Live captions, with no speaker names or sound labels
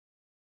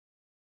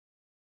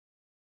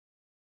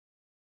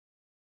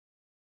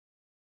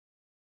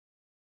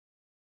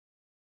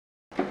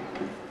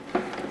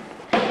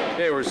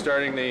Okay, we're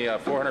starting the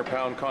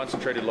 400-pound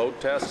concentrated load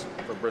test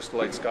for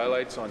Bristolite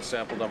Skylights on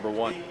sample number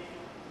 1.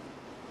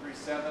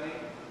 370.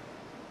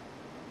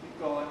 Keep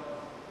going.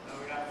 Now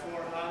we got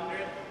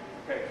 400.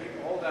 Okay,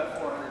 hold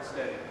that 400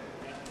 steady.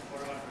 Yeah,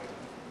 400.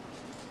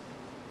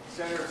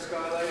 Center of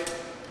skylight.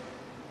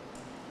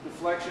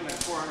 Deflection at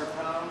 400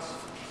 pounds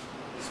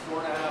is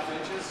 4.5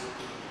 inches.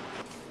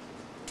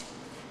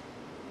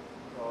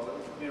 Well,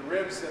 the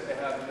ribs that they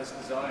have in this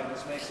design,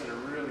 this makes it a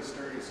really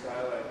sturdy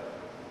skylight.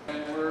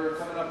 And we're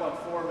coming up on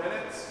 4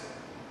 minutes.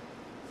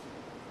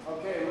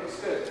 Okay, looks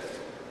good.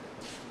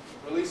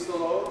 Release the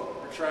load,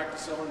 retract the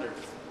cylinder.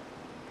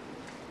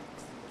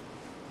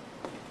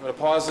 I'm going to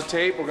pause the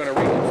tape, we're going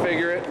to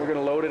reconfigure it, we're going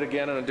to load it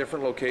again in a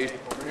different location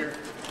over here.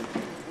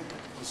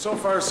 So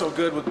far so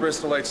good with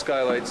Bristolite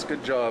Skylights.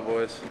 Good job,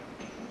 boys.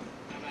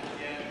 I'm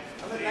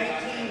at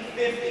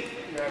 1950.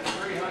 You're at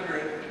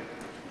 300.